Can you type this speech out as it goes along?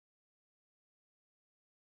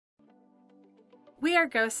We are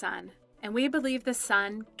GoSun, and we believe the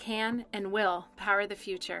sun can and will power the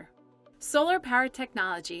future. Solar power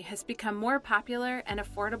technology has become more popular and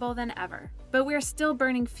affordable than ever, but we're still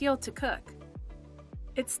burning fuel to cook.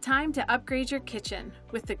 It's time to upgrade your kitchen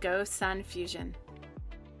with the GoSun Fusion.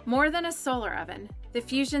 More than a solar oven, the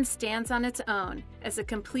Fusion stands on its own as a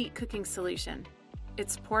complete cooking solution.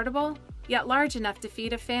 It's portable, yet large enough to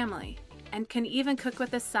feed a family, and can even cook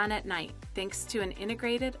with the sun at night thanks to an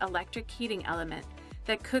integrated electric heating element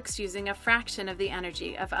that cooks using a fraction of the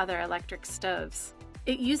energy of other electric stoves.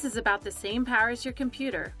 It uses about the same power as your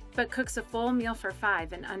computer, but cooks a full meal for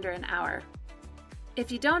 5 in under an hour.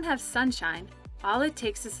 If you don't have sunshine, all it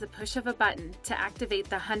takes is the push of a button to activate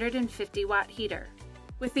the 150-watt heater.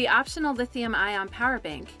 With the optional lithium-ion power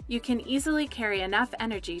bank, you can easily carry enough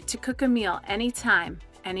energy to cook a meal anytime,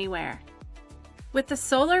 anywhere. With the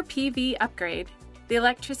solar PV upgrade, the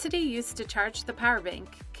electricity used to charge the power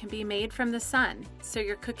bank can be made from the sun, so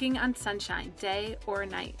you're cooking on sunshine day or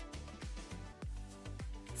night.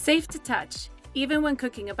 Safe to touch, even when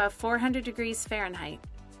cooking above 400 degrees Fahrenheit,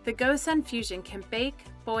 the GoSun Fusion can bake,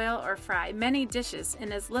 boil, or fry many dishes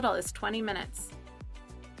in as little as 20 minutes.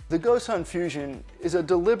 The GoSun Fusion is a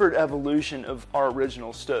deliberate evolution of our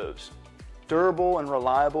original stoves. Durable and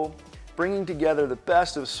reliable, bringing together the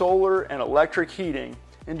best of solar and electric heating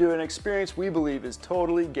into an experience we believe is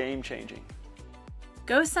totally game-changing.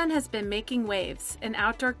 GoSun has been making waves in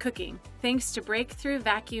outdoor cooking thanks to breakthrough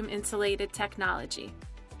vacuum-insulated technology.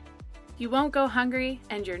 You won't go hungry,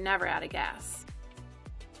 and you're never out of gas.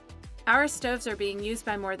 Our stoves are being used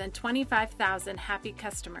by more than 25,000 happy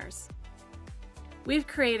customers. We've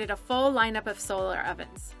created a full lineup of solar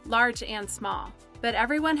ovens, large and small, but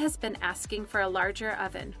everyone has been asking for a larger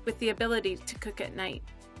oven with the ability to cook at night.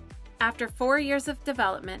 After 4 years of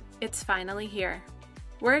development, it's finally here.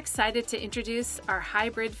 We're excited to introduce our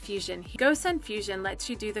hybrid Fusion. GoSun Fusion lets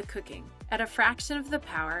you do the cooking at a fraction of the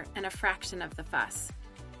power and a fraction of the fuss,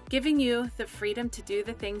 giving you the freedom to do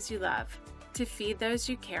the things you love, to feed those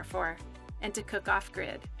you care for, and to cook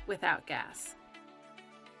off-grid without gas.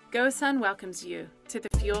 GoSun welcomes you to the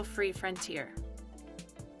fuel-free frontier.